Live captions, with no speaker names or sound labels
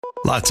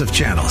Lots of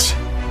channels,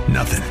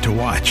 nothing to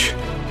watch,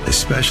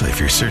 especially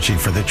if you're searching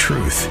for the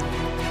truth.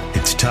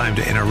 It's time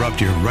to interrupt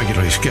your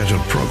regularly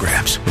scheduled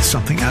programs with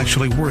something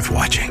actually worth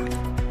watching.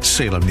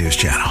 Salem News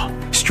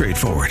Channel.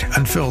 Straightforward,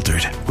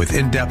 unfiltered, with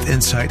in-depth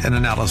insight and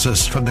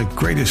analysis from the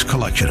greatest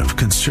collection of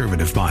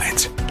conservative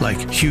minds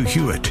like Hugh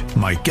Hewitt,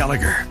 Mike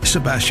Gallagher,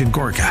 Sebastian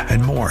Gorka,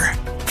 and more.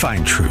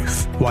 Find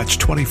truth. Watch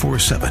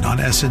 24/7 on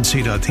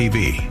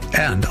snc.tv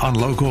and on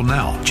Local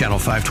Now, Channel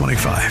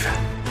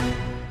 525.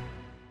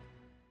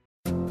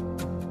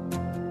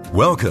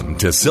 Welcome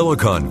to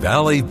Silicon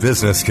Valley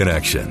Business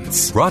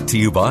Connections, brought to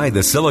you by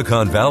the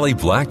Silicon Valley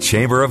Black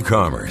Chamber of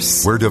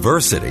Commerce, where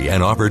diversity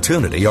and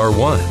opportunity are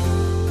one.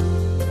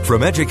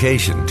 From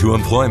education to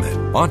employment,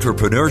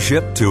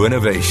 entrepreneurship to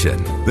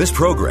innovation, this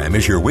program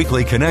is your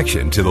weekly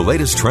connection to the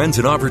latest trends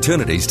and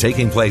opportunities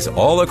taking place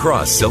all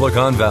across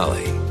Silicon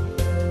Valley.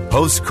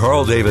 Host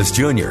Carl Davis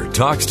Jr.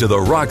 talks to the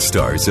rock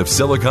stars of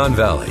Silicon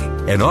Valley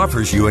and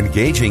offers you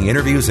engaging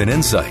interviews and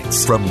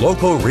insights from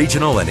local,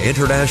 regional, and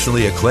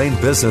internationally acclaimed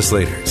business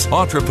leaders,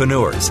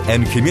 entrepreneurs,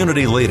 and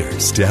community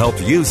leaders to help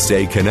you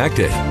stay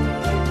connected.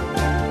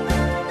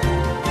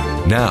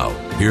 Now,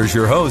 here's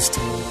your host,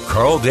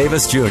 Carl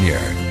Davis Jr.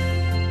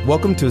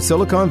 Welcome to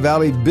Silicon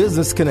Valley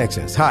Business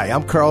Connections. Hi,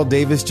 I'm Carl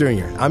Davis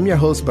Jr. I'm your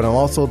host, but I'm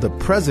also the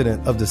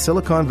president of the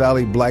Silicon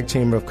Valley Black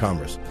Chamber of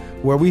Commerce,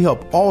 where we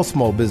help all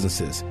small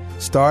businesses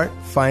start,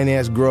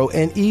 finance, grow,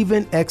 and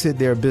even exit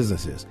their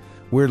businesses.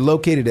 We're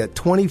located at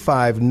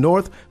 25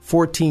 North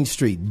 14th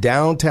Street,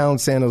 downtown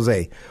San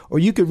Jose, or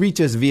you could reach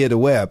us via the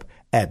web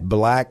at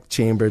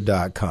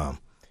blackchamber.com.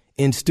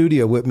 In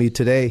studio with me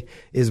today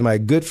is my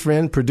good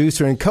friend,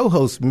 producer, and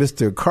co-host,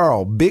 Mr.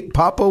 Carl Big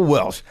Papa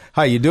Welsh.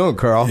 How you doing,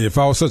 Carl? If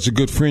I was such a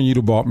good friend, you'd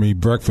have bought me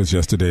breakfast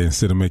yesterday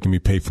instead of making me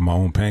pay for my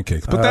own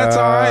pancakes. But that's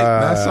all right.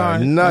 That's all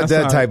right. Not that's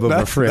that all type right.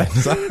 of a friend.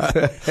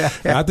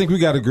 I think we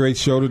got a great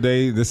show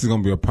today. This is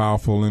going to be a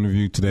powerful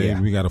interview today. Yeah.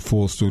 We got a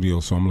full studio,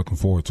 so I'm looking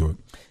forward to it.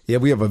 Yeah,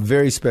 we have a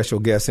very special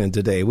guest in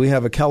today. We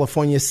have a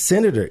California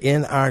senator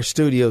in our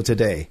studio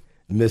today,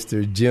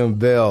 Mr. Jim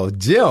Bell.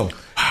 Jim.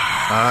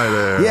 Hi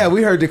there. Yeah,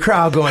 we heard the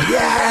crowd going,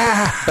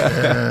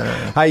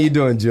 yeah. How you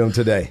doing, Jim,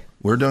 today?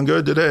 We're doing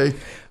good today.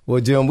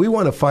 Well, Jim, we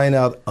want to find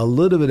out a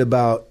little bit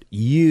about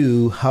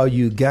you, how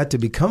you got to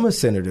become a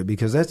senator,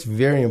 because that's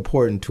very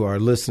important to our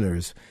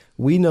listeners.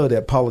 We know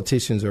that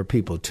politicians are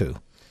people, too.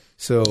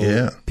 So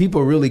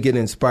people really get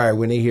inspired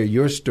when they hear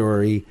your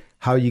story,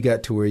 how you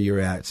got to where you're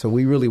at. So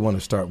we really want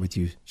to start with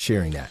you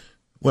sharing that.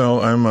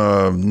 Well, I'm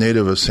a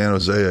native of San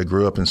Jose. I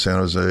grew up in San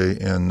Jose,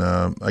 and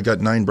I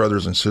got 9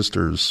 brothers and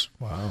sisters.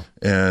 Wow.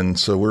 And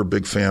so we're a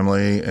big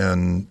family,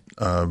 and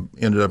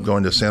ended up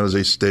going to San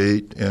Jose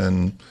State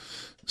and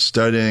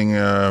studying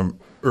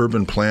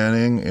urban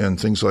planning and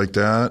things like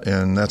that.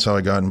 And that's how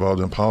I got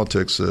involved in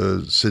politics,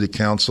 city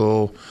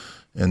council,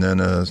 and then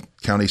a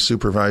county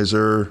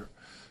supervisor.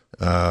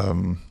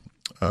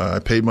 I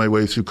paid my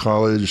way through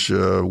college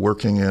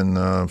working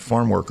in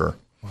farm worker.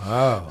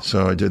 Wow.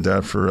 So I did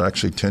that for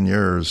actually 10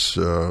 years,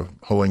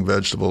 hoeing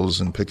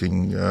vegetables and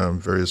picking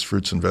various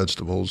fruits and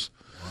vegetables.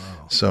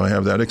 Wow. So I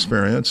have that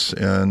experience,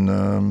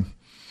 and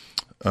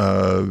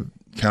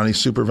county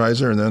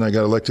supervisor, and then I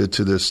got elected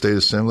to the state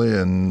assembly,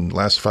 and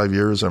last 5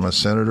 years I'm a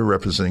senator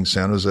representing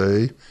San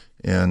Jose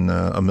and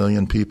 1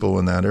 million people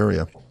in that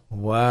area.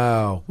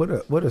 Wow.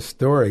 What a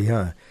story,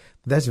 huh?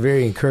 That's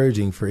very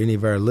encouraging for any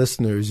of our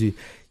listeners. You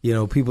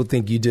know, people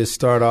think you just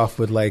start off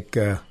with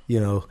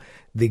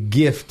the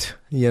gift,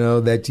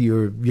 that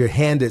you're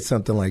handed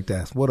something like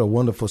that. What a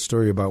wonderful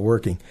story about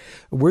working.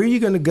 Where are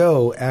you going to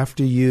go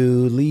after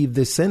you leave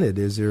the Senate?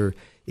 Is there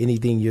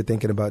anything you're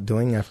thinking about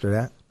doing after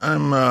that?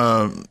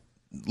 I'm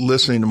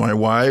listening to my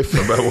wife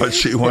about what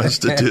she wants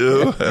to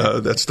do.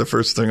 That's the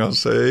first thing I'll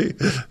say.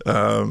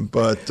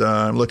 But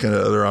I'm looking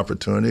at other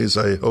opportunities.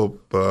 I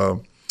hope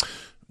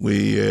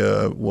we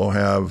will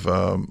have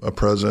a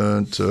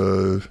president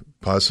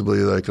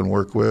possibly that I can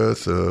work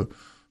with,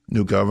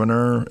 new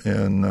governor,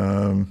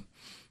 and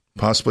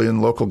possibly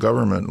in local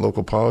government,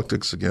 local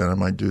politics again. I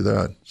might do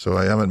that. So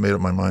I haven't made up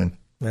my mind.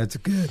 That's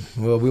good.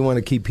 Well, we want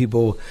to keep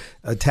people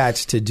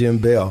attached to Jim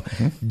Bell.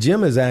 Mm-hmm.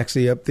 Jim is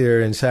actually up there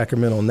in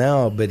Sacramento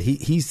now, but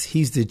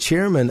he's the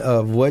chairman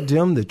of what,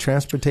 Jim? The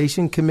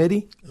Transportation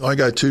Committee? I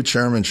got 2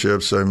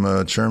 chairmanships.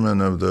 I'm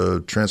chairman of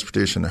the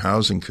Transportation and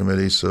Housing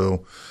Committee,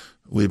 so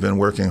we've been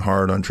working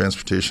hard on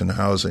transportation and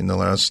housing the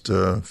last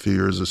few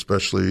years,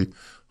 especially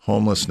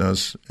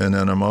homelessness. And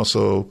then I'm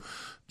also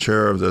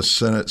chair of the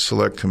Senate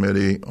Select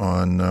Committee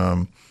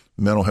on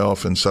mental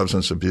health and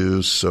substance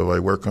abuse, so I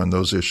work on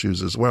those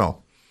issues as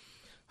well.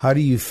 How do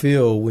you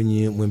feel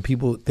when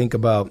people think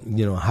about,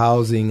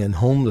 housing and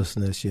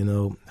homelessness,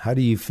 how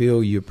do you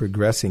feel you're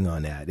progressing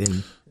on that?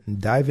 And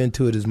dive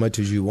into it as much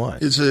as you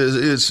want. It's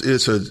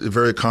a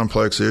very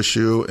complex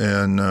issue,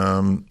 and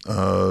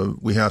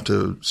we have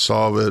to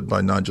solve it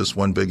by not just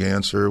one big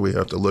answer. We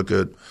have to look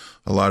at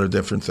a lot of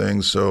different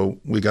things. So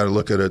we got to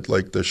look at it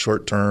like the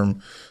short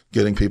term,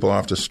 getting people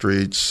off the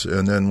streets,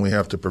 and then we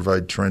have to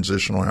provide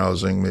transitional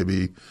housing,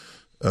 maybe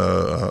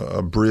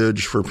a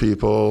bridge for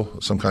people,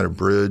 some kind of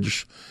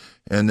bridge.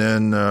 And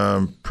then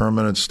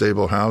permanent,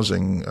 stable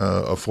housing,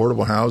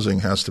 affordable housing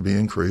has to be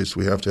increased.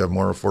 We have to have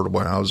more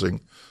affordable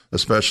housing,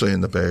 especially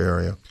in the Bay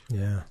Area.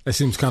 Yeah, it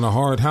seems kind of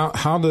hard.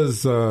 How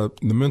does the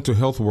mental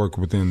health work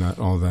within that,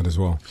 all of that as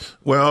well?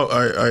 Well,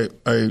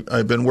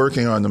 I've been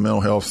working on the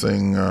mental health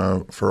thing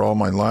for all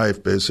my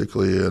life,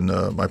 basically, in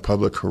my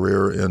public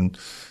career. And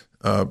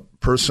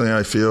personally,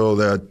 I feel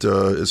that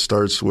it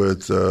starts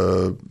with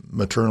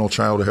maternal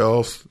child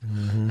health.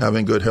 Mm-hmm.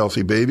 Having good,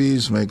 healthy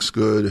babies makes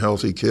good,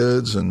 healthy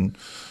kids, and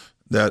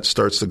that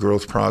starts the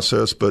growth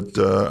process. But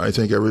I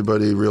think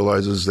everybody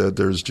realizes that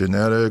there's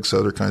genetics,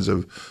 other kinds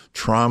of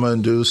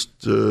trauma-induced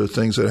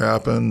things that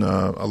happen.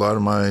 A lot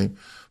of my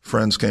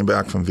friends came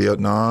back from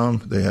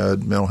Vietnam. They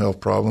had mental health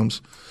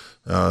problems.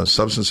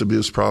 Substance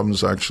abuse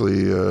problems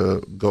actually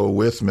go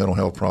with mental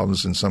health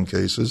problems in some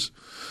cases.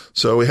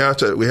 So we have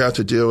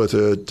to deal with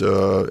it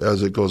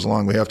as it goes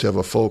along. We have to have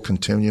a full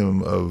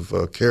continuum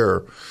of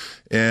care.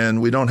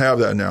 And we don't have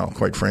that now,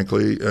 quite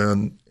frankly.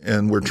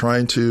 And we're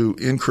trying to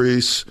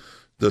increase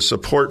the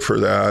support for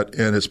that,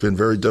 and it's been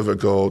very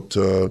difficult.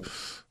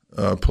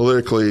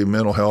 Politically,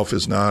 mental health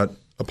is not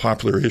a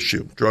popular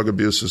issue. Drug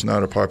abuse is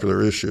not a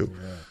popular issue.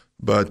 Yeah.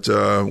 But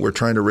we're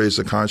trying to raise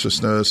the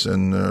consciousness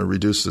and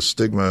reduce the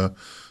stigma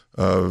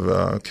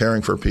of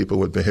caring for people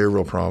with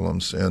behavioral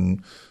problems.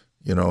 And,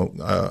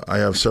 I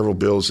have several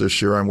bills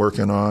this year I'm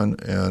working on,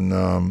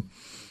 and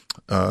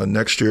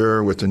next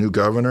year with the new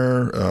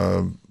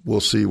governor,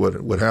 we'll see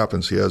what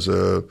happens. He has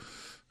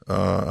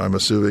I'm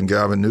assuming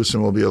Gavin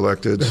Newsom will be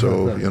elected,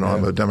 so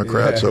I'm a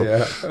Democrat.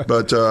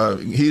 But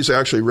he's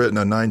actually written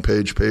a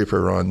 9-page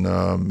paper on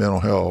mental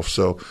health,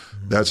 so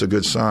that's a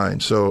good sign.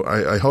 So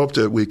I hope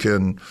that we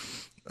can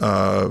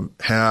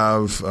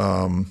have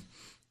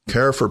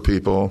care for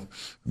people,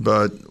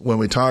 but when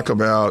we talk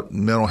about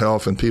mental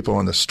health and people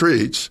on the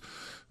streets,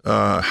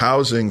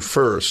 housing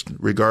first,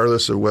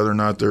 regardless of whether or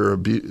not they're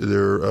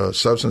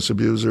substance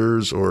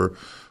abusers or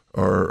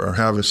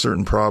having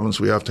certain problems,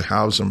 we have to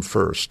house them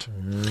first.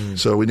 Mm.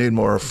 So we need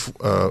more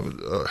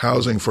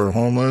housing for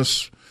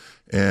homeless,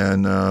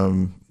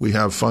 and we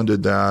have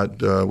funded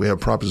that. We have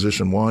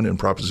Proposition 1 and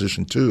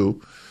Proposition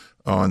 2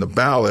 on the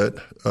ballot.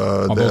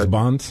 Are those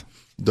bonds?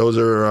 Those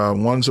are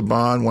one's a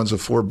bond, one's a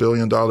 $4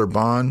 billion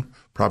bond,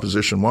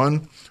 Proposition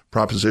 1.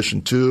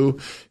 Proposition 2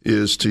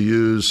 is to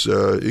use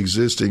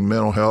existing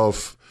Mental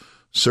Health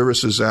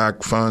Services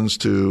Act funds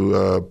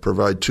to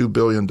provide $2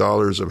 billion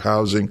of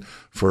housing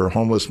for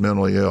homeless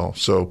mentally ill.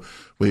 So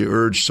we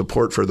urge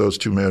support for those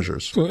two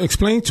measures. So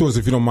explain to us,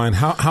 if you don't mind,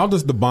 how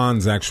does the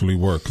bonds actually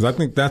work? Because I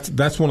think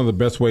that's one of the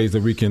best ways that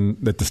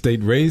that the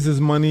state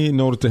raises money in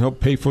order to help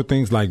pay for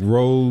things like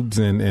roads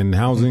and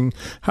housing.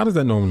 How does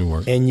that normally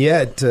work? And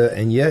yet,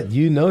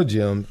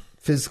 Jim,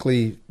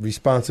 fiscally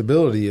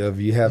responsibility of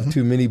you have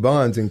too many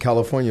bonds in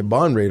California,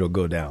 bond rate will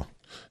go down.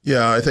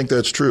 Yeah, I think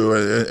that's true.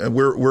 And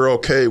we're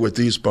okay with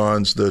these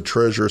bonds. The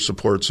treasurer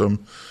supports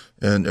them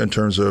in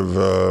terms of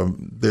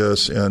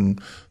this.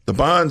 And the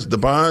bonds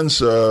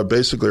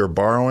basically are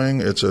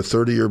borrowing. It's a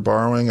 30-year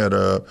borrowing at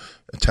a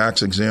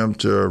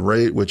tax-exempt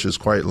rate, which is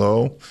quite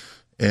low.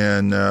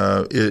 And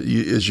it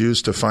is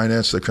used to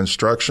finance the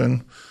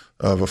construction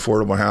of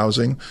affordable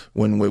housing.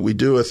 When we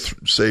do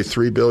say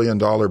 $3 billion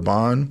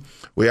bond,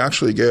 we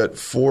actually get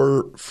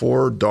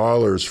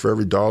 $4 for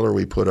every dollar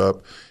we put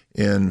up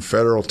in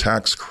federal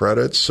tax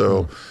credits.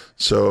 So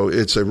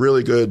it's a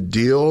really good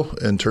deal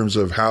in terms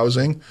of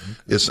housing.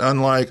 It's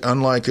unlike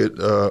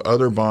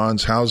other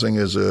bonds. Housing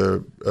is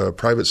a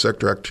private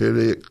sector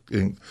activity.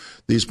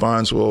 These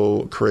bonds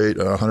will create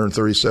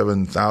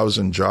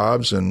 137,000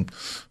 jobs and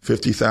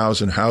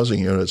 50,000 housing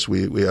units,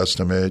 we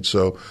estimate.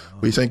 So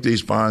we think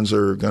these bonds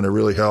are going to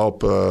really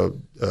help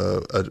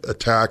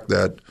attack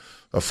that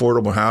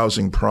affordable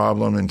housing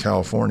problem in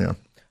California.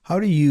 How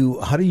do you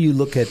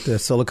look at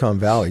Silicon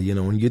Valley?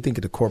 When you think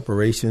of the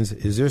corporations,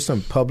 is there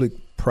some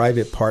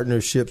public-private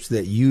partnerships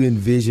that you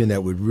envision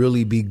that would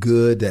really be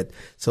good that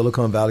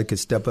Silicon Valley could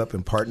step up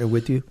and partner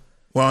with you?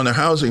 Well, on the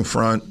housing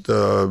front,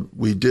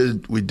 we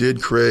did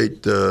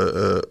create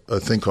a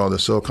thing called the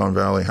Silicon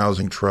Valley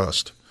Housing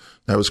Trust.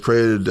 That was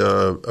created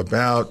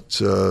about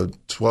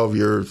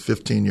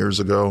 15 years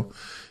ago,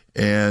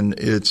 and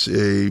it's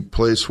a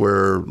place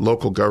where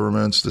local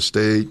governments, the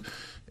state,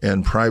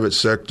 and private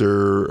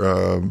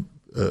sector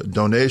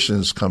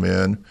donations come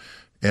in,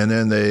 and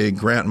then they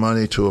grant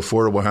money to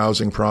affordable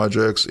housing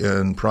projects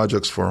and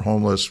projects for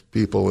homeless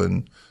people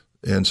in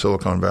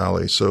Silicon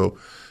Valley. So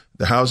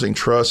the Housing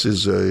Trust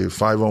is a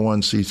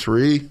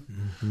 501c3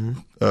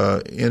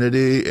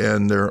 entity,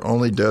 and their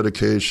only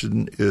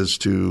dedication is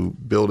to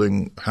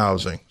building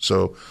housing.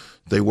 So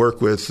they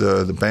work with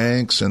the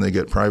banks, and they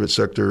get private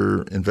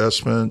sector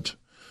investment.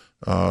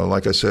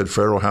 Like I said,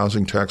 federal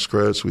housing tax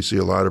credits. We see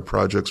a lot of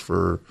projects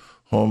for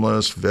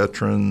homeless,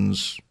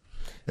 veterans,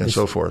 and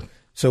so forth.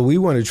 So we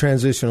want to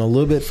transition a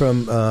little bit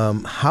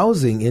from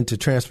housing into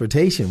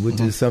transportation,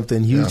 which is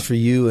something huge for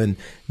you and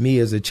me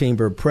as a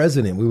chamber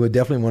president. We would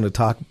definitely want to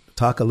talk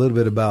Talk a little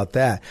bit about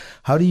that.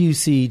 How do you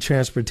see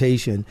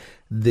transportation,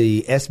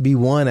 the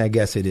SB1, I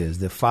guess it is,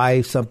 the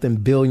 $5-something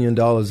billion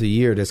a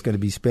year that's going to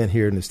be spent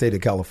here in the state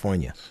of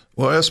California?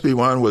 Well,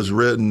 SB1 was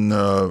written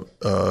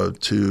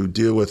to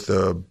deal with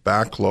the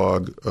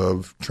backlog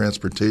of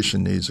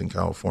transportation needs in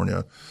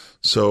California.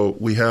 So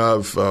we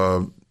have,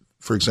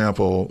 for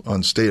example,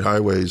 on state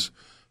highways,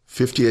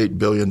 $58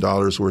 billion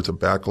worth of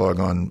backlog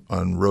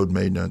on road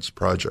maintenance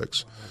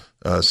projects.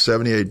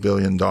 $78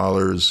 billion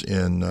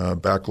in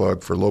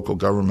backlog for local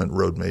government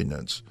road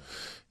maintenance.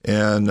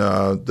 And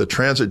the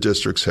transit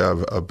districts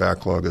have a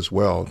backlog as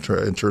well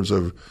in terms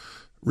of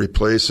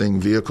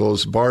replacing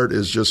vehicles. BART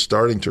is just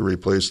starting to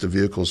replace the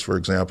vehicles, for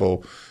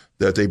example,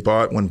 that they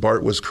bought when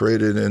BART was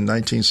created in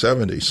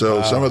 1970.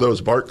 So some of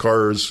those BART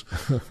cars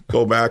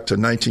go back to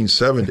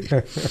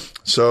 1970.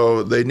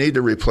 So they need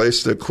to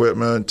replace the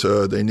equipment.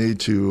 They need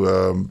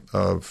to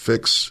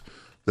fix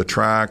the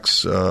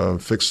tracks,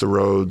 fix the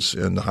roads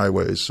and the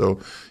highways. So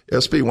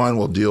SB1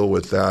 will deal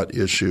with that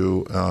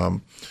issue.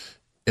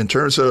 In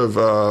terms of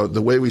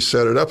the way we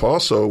set it up,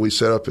 also we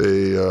set up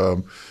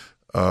a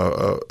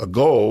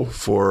goal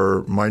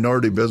for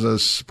minority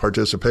business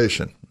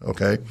participation.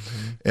 Okay,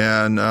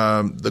 and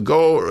the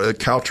goal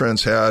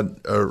Caltrans had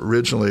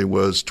originally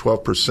was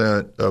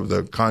 12% of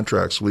the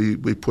contracts.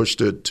 We pushed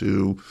it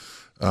to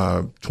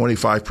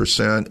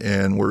 25%,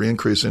 and we're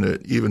increasing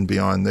it even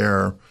beyond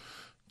there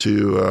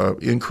to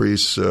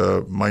increase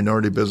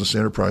minority business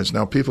enterprise.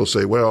 Now, people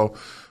say, well,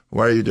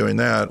 why are you doing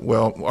that?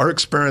 Well, our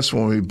experience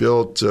when we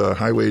built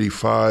Highway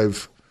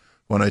 85,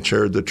 when I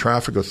chaired the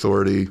traffic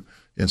authority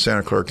in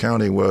Santa Clara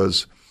County,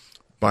 was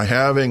by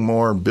having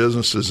more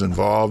businesses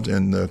involved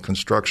in the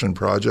construction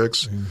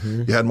projects,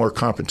 you had more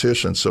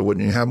competition. So when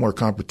you have more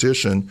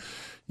competition,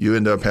 you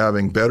end up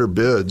having better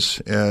bids,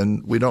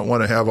 and we don't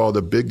want to have all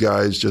the big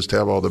guys just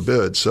have all the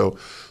bids. So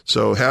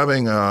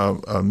having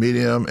a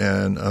medium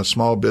and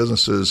small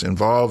businesses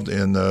involved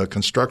in the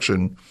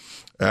construction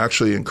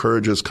actually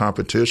encourages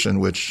competition,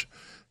 which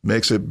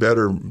makes it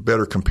better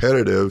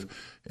competitive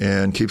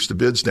and keeps the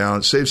bids down.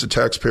 It saves the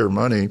taxpayer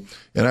money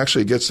and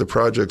actually gets the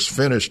projects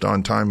finished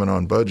on time and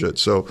on budget.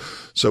 So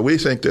we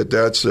think that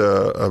that's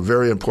a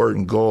very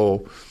important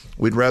goal.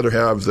 We'd rather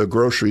have the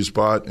groceries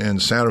bought in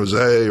San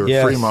Jose or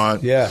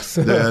Fremont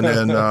than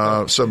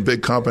in some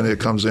big company that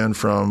comes in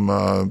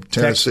from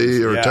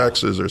Tennessee or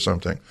Texas or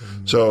something.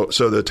 So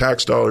the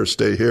tax dollars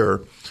stay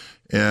here.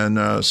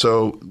 And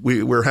so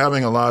we're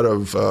having a lot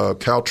of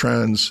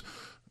Caltrans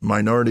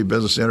minority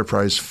business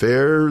enterprise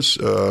fairs,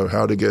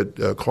 how to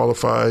get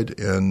qualified,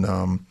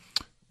 and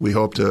we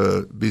hope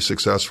to be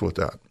successful with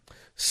that.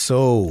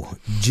 So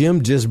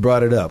Jim just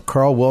brought it up.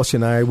 Carl Welsh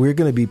and I, we're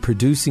going to be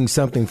producing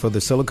something for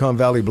the Silicon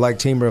Valley Black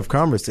Chamber of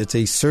Commerce. It's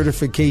a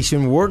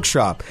certification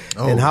workshop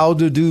and how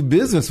to do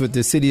business with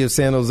the city of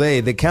San Jose,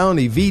 the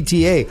county,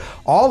 VTA,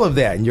 all of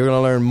that. And you're going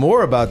to learn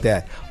more about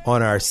that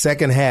on our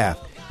second half.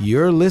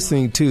 You're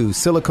listening to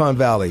Silicon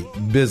Valley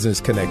Business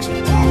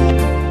Connections.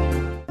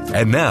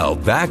 And now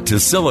back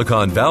to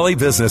Silicon Valley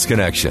Business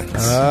Connections.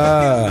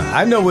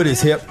 I know what is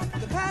hip.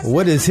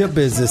 What is hip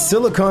is the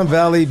Silicon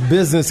Valley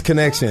Business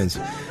Connections.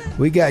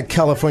 We got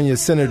California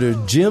Senator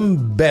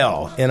Jim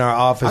Bell in our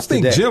office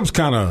today. I think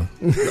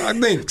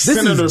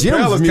Senator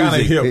Bell is kind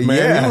of hip,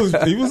 man.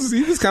 Yeah. He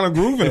was kind of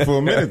grooving for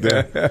a minute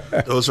there.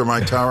 Those are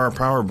my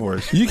power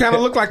boys. You kind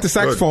of look like the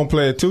saxophone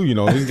player too, you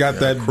know. He's got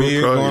that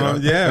beard going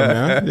on. Yeah,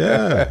 man.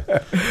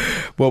 Yeah.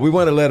 Well, we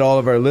want to let all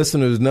of our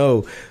listeners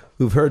know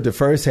who've heard the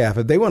first half,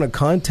 if they want to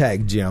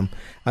contact Jim,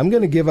 I'm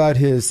going to give out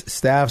his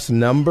staff's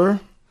number.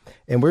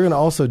 And we're going to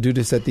also do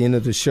this at the end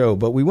of the show.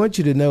 But we want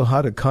you to know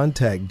how to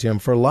contact Jim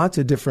for lots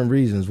of different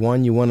reasons.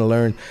 One, you want to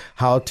learn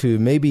how to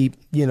maybe,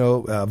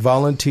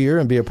 volunteer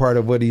and be a part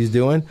of what he's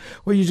doing.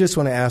 Or you just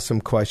want to ask some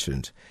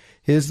questions.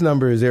 His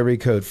number is area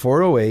code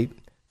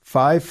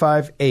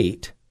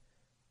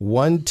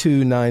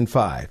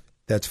 408-558-1295.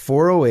 That's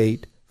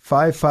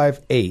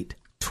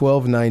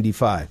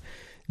 408-558-1295.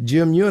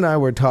 Jim, you and I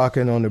were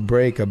talking on the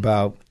break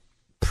about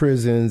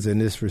prisons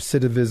and this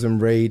recidivism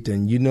rate,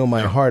 and you know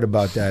my heart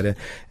about that.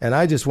 And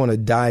I just want to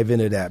dive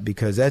into that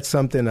because that's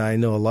something I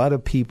know a lot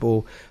of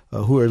people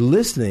who are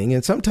listening,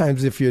 and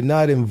sometimes if you're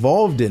not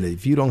involved in it,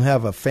 if you don't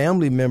have a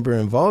family member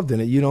involved in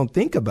it, you don't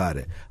think about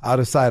it. Out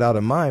of sight, out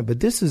of mind.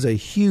 But this is a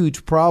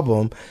huge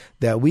problem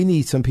that we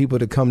need some people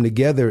to come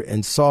together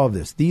and solve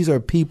this. These are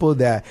people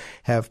that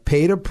have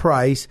paid a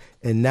price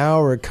and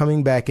now are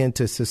coming back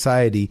into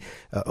society.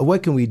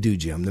 What can we do,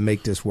 Jim, to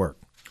make this work?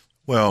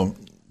 Well,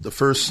 the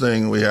first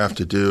thing we have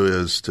to do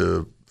is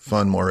to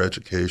fund more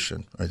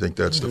education. I think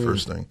that's the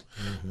first thing.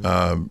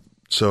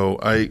 So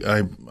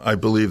I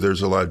believe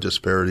there's a lot of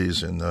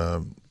disparities in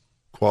the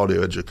quality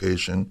of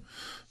education.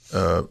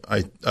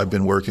 I've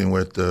been working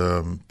with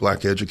the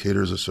Black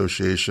Educators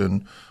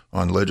Association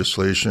on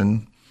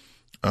legislation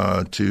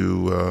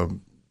to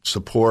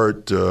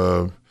support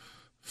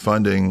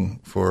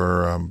funding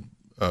for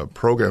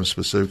programs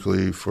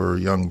specifically for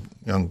young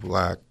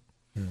black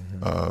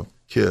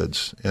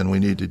kids, and we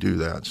need to do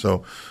that.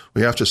 So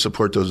we have to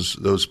support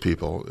those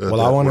people.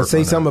 Well, I want to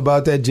say something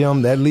about that,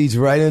 Jim. That leads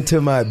right into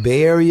my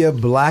Bay Area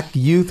Black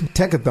Youth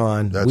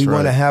Techathon. That's we right.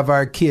 want to have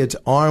our kids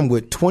armed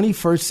with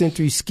 21st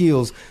century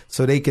skills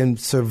so they can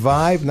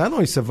survive, not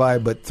only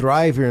survive, but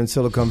thrive here in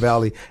Silicon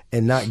Valley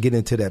and not get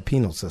into that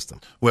penal system.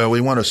 Well, we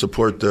want to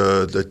support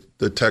the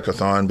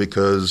Techathon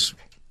because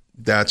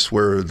that's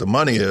where the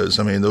money is.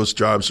 I mean, those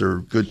jobs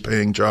are good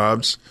paying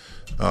jobs.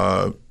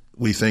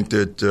 We think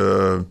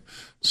that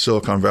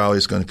Silicon Valley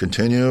is going to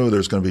continue.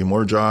 There's going to be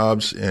more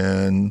jobs,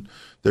 and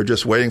they're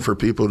just waiting for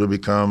people to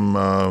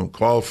become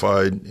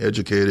qualified,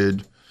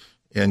 educated,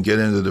 and get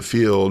into the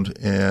field.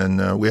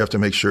 And we have to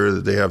make sure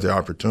that they have the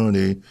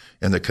opportunity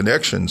and the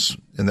connections,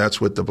 and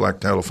that's what the Black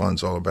Techathon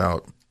is all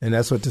about. And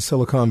that's what the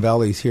Silicon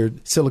Valley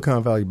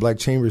Black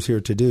Chamber is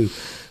here to do.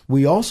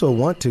 We also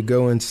want to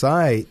go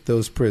inside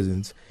those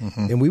prisons,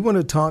 and we want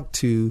to talk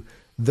to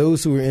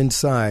those who are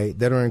inside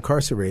that are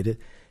incarcerated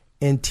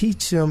and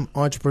teach them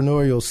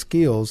entrepreneurial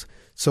skills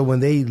so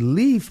when they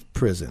leave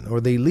prison or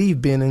they leave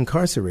being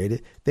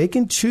incarcerated, they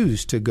can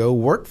choose to go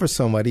work for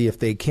somebody if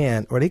they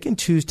can, or they can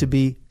choose to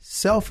be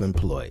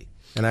self-employed.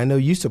 And I know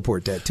you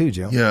support that too,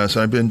 Jim. Yes,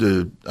 I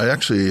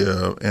actually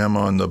am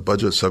on the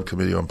budget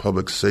subcommittee on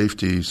public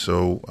safety,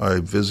 so I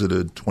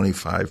visited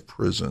 25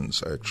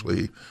 prisons.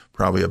 Actually,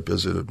 probably have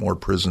visited more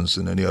prisons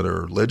than any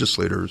other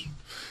legislators.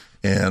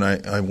 And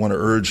I want to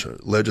urge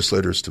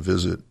legislators to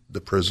visit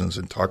the prisons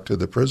and talk to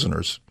the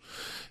prisoners.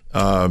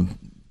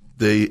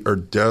 They are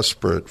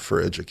desperate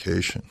for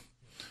education.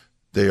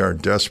 They are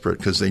desperate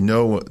because they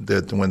know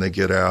that when they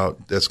get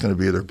out, that's going to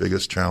be their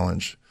biggest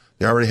challenge.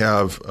 They already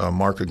have a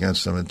mark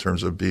against them in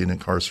terms of being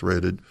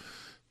incarcerated.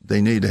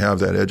 They need to have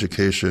that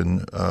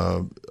education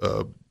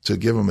to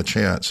give them a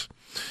chance.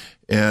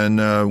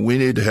 And we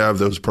need to have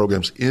those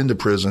programs in the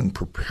prison,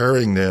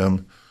 preparing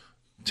them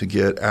to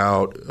get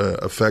out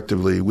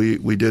effectively.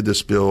 We did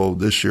this bill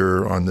this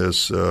year on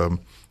this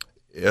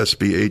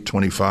SB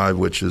 825,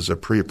 which is a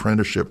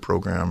pre-apprenticeship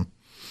program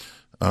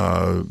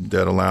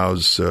that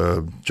allows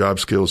job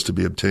skills to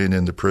be obtained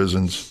in the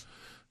prisons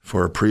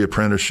for a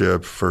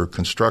pre-apprenticeship for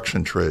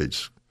construction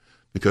trades,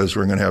 because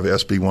we're going to have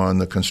SB1,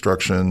 the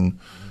construction.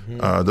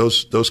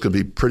 Those could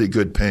be pretty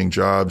good paying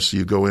jobs.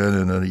 You go in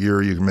and in a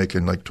year you're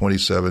making like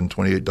 $27,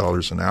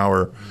 $28 an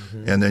hour,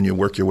 and then you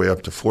work your way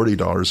up to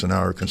 $40 an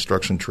hour.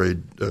 Construction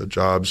trade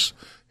jobs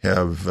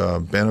have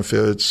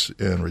benefits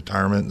and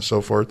retirement and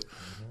so forth.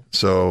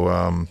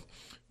 So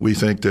we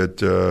think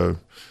that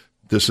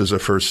this is a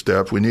first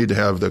step. We need to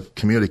have the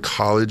community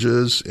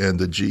colleges and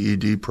the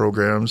GED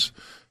programs,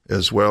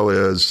 as well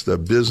as the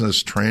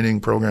business training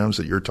programs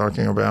that you're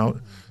talking about,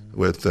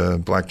 with the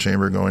Black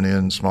Chamber going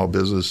in, small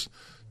business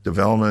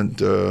development,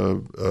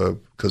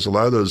 because a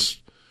lot of those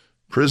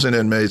prison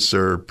inmates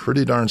are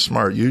pretty darn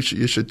smart. You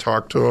should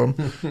talk to them,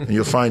 and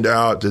you'll find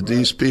out that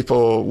these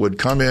people would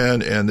come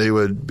in and they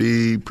would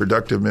be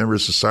productive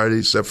members of society,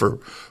 except for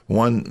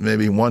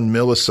maybe one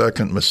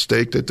millisecond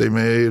mistake that they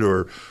made,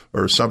 or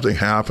something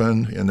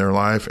happened in their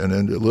life, and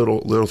then a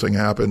little thing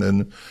happened,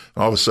 and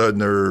all of a sudden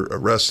they're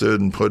arrested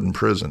and put in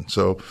prison.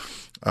 So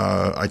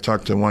I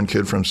talked to one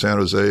kid from San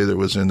Jose that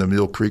was in the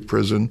Mill Creek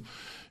prison,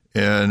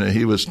 and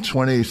he was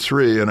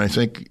 23, and I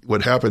think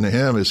what happened to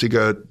him is he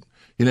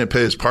didn't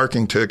pay his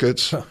parking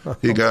tickets.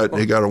 He got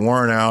a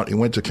warrant out. He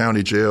went to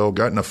county jail,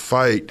 got in a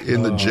fight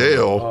in the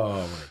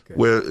jail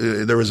where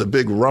there was a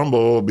big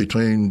rumble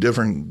between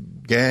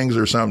different gangs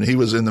or something. He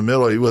was in the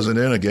middle. He wasn't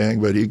in a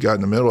gang, but he got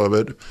in the middle of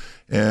it,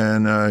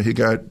 and he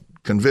got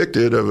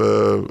convicted of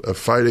a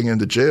fighting in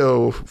the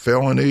jail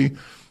felony.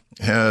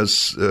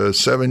 Has 8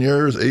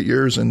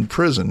 years in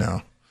prison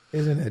now.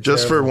 Isn't it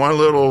just terrible? For one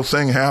little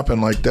thing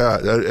happened like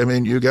that? I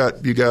mean, you got.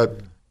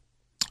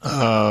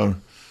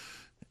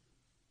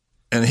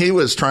 And he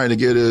was trying to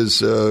get his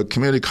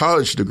community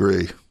college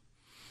degree.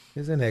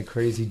 Isn't that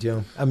crazy,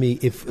 Jim? I mean,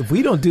 if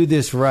we don't do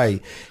this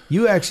right,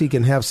 you actually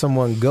can have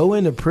someone go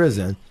into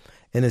prison,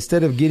 and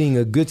instead of getting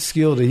a good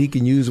skill that he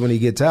can use when he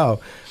gets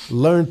out,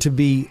 learn to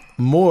be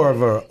more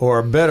of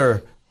a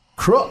better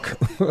crook.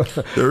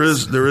 There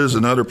is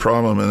another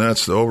problem, and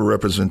that's the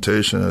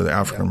overrepresentation of the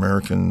African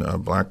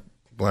American black.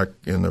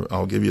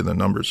 I'll give you the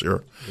numbers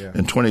here. Yeah.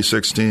 In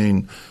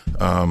 2016,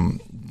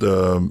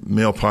 the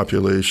male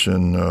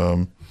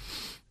population.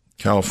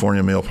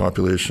 California male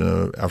population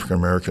of African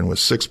American was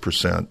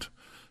 6%,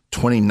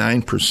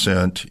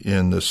 29%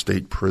 in the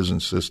state prison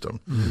system.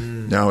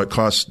 Now it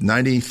costs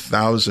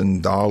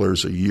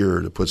 $90,000 a year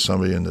to put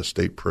somebody in the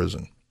state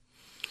prison.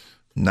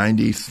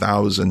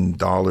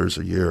 $90,000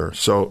 a year.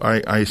 So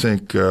I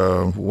think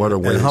what a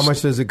waste. And how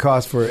much does it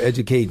cost for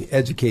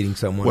educating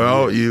someone?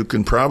 Well, you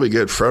can probably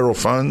get federal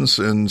funds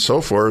and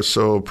so forth.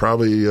 So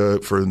probably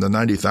for the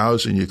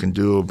 $90,000, you can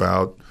do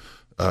about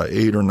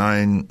 8 or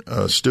 9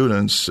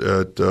 students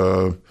at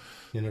 12.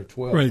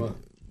 Right.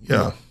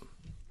 Yeah.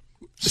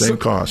 Same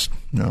cost.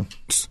 Yeah.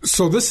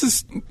 So this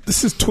is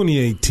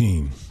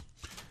 2018.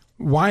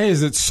 Why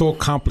is it so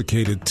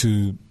complicated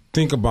to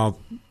think about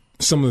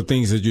some of the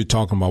things that you're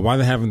talking about?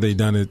 Why haven't they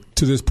done it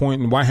to this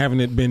point, and why haven't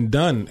it been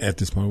done at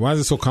this point? Why is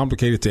it so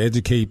complicated to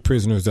educate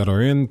prisoners that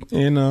are in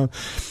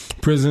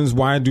prisons?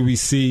 Why do we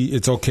see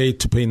it's okay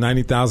to pay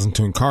 $90,000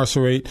 to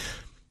incarcerate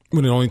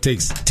when it only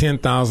takes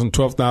 $10,000,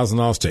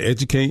 $12,000 to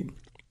educate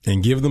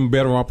and give them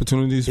better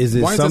opportunities? Is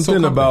it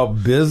something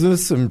about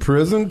business in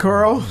prison,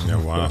 Carl? Yeah,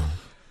 wow.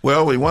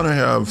 Well, we want to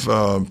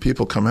have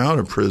people come out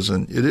of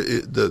prison.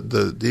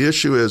 The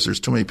issue is there's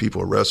too many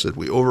people arrested.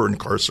 We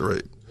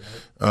over-incarcerate.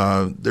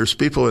 There's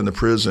people in the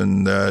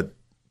prison that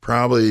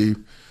probably,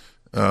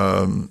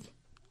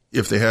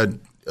 if they had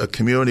a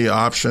community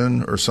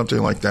option or something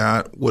like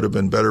that, would have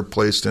been better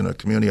placed in a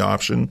community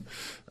option.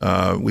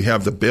 We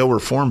have the bail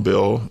reform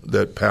bill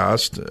that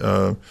passed,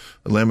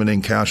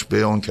 eliminating cash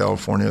bail in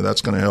California.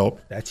 That's going to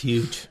help. That's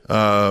huge.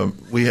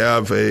 We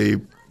have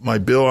my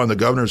bill on the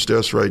governor's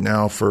desk right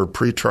now for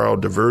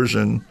pretrial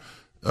diversion,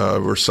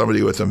 where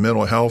somebody with a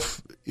mental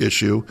health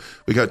issue.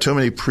 We got too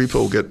many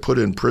people get put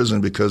in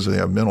prison because they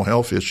have mental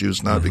health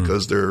issues, not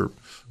because they're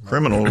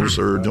criminals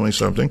or doing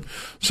something.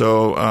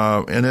 So,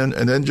 and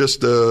then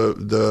just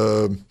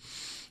the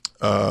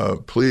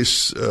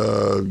police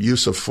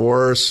use of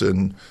force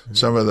and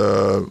some of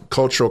the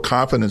cultural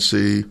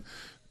competency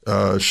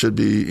should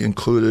be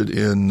included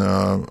in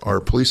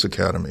our police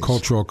academies.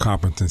 Cultural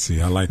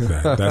competency. I like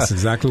that. That's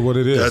exactly what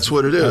it is. That's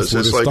what it is.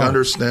 It's like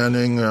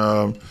understanding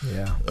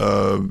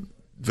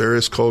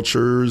various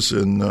cultures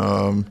and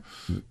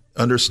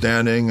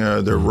understanding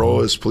their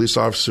role as police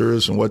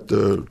officers and what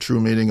the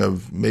true meaning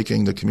of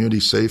making the community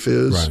safe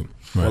is. Right.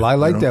 Well, I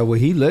like that. Well,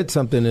 he led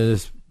something in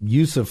his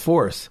use of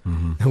force.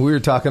 And we were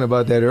talking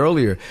about that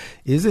earlier.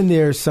 Isn't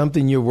there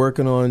something you're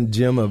working on,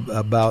 Jim,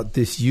 about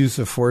this use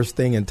of force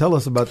thing? And tell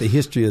us about the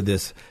history of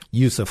this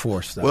use of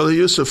force stuff. Well, the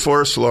use of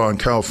force law in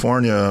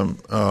California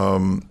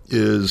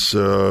is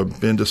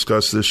been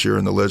discussed this year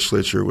in the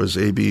legislature. It was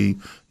AB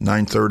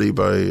 930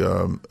 by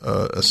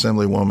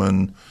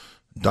Assemblywoman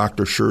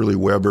Dr. Shirley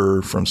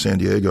Weber from San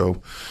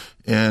Diego.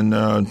 And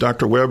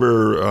Dr.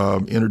 Weber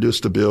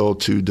introduced a bill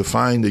to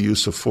define the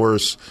use of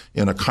force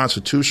in a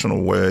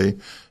constitutional way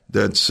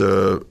that's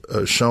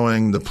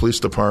showing the police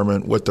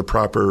department what the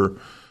proper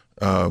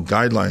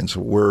guidelines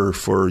were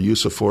for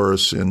use of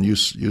force and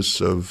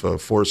use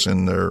of force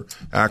in their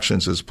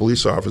actions as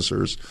police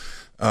officers.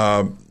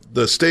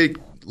 The state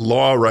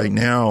law right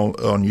now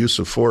on use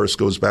of force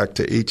goes back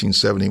to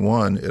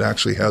 1871. It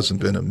actually hasn't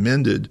been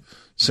amended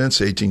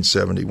since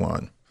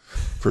 1871.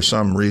 For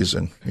some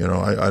reason,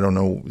 I don't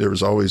know. There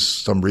was always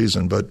some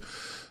reason, but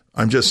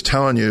I'm just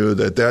telling you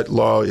that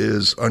law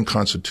is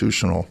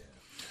unconstitutional.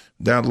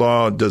 That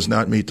law does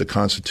not meet the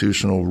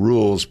constitutional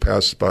rules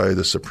passed by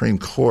the Supreme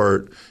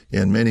Court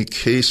in many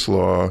case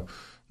law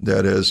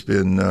that has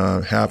been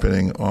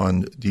happening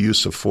on the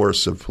use of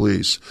force of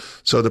police.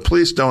 So the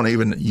police don't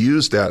even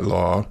use that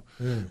law.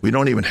 We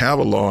don't even have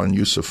a law on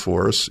use of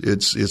force.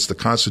 It's the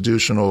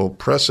constitutional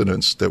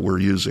precedents that we're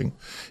using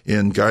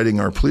in guiding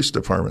our police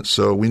departments.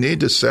 So we need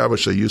to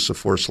establish a use of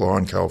force law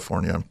in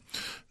California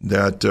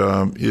that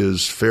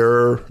is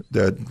fair,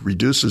 that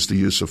reduces the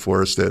use of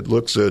force, that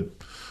looks at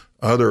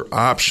other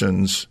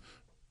options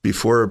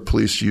before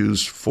police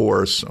use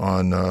force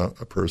on a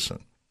person.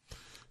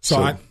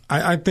 So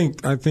I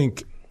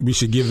think we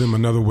should give them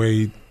another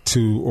way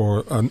to,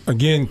 or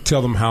again,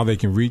 tell them how they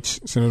can reach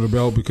Senator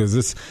Bell,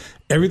 because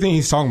everything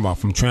he's talking about,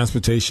 from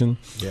transportation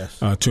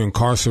to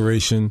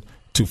incarceration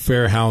to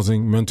fair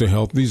housing, mental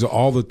health, these are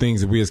all the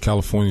things that we as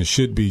Californians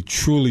should be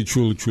truly,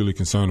 truly, truly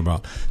concerned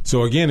about.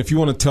 So again, if you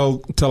want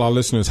to tell our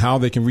listeners how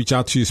they can reach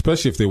out to you,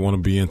 especially if they want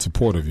to be in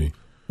support of you.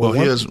 Well,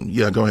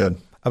 go ahead.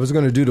 I was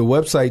going to do the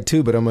website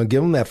too, but I'm going to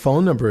give them that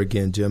phone number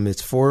again, Jim.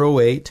 It's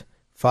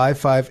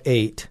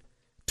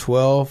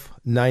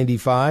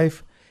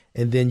 408-558-1295.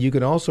 And then you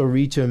can also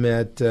reach him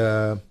at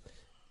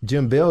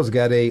Jim Bell's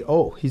got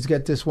he's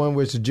got this one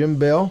where it's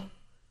JimBell.com.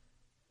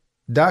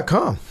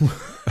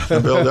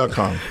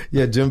 JimBell.com.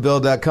 Yeah,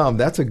 JimBell.com.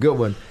 That's a good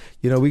one.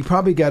 We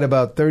probably got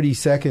about 30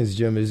 seconds,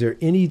 Jim. Is there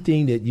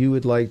anything that you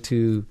would like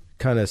to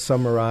kind of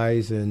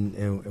summarize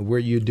and where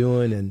you're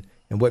doing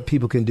and what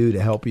people can do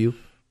to help you?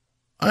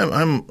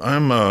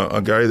 I'm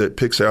a guy that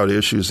picks out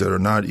issues that are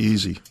not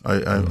easy.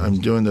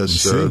 I'm doing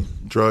this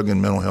drug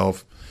and mental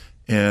health,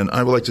 and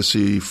I would like to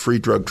see free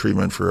drug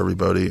treatment for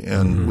everybody,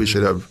 and we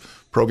should have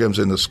programs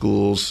in the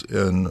schools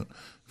and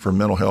for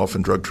mental health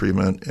and drug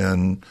treatment,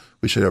 and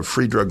we should have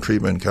free drug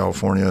treatment in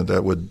California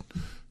that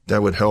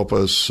would help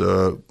us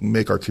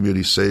make our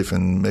community safe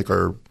and make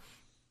our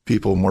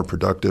people more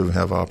productive,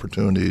 have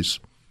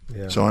opportunities.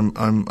 Yeah. So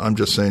I'm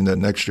just saying that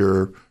next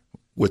year,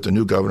 with the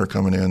new governor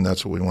coming in,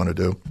 that's what we want to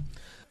do.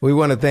 We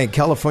want to thank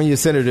California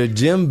Senator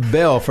Jim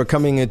Bell for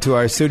coming into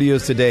our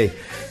studios today.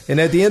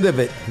 And at the end of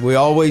it, we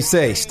always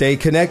say, stay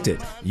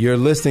connected. You're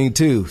listening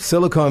to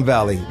Silicon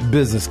Valley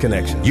Business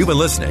Connections. You've been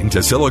listening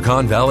to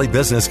Silicon Valley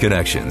Business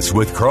Connections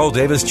with Carl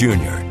Davis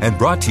Jr. and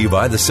brought to you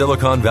by the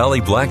Silicon Valley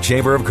Black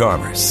Chamber of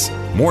Commerce.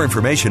 More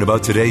information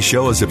about today's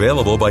show is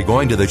available by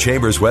going to the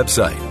Chamber's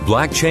website,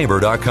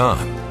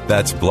 blackchamber.com.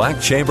 That's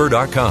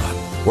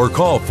blackchamber.com. or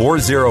call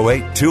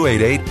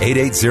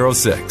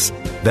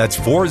 408-288-8806. That's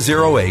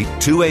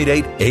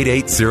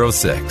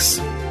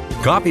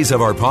 408-288-8806. Copies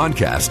of our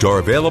podcast are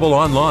available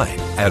online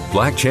at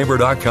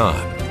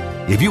blackchamber.com.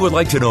 If you would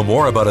like to know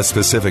more about a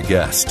specific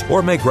guest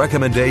or make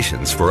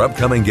recommendations for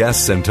upcoming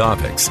guests and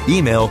topics,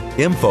 email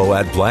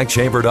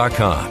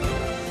info@blackchamber.com.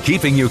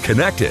 Keeping you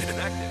connected.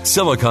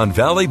 Silicon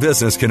Valley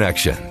Business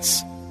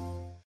Connections.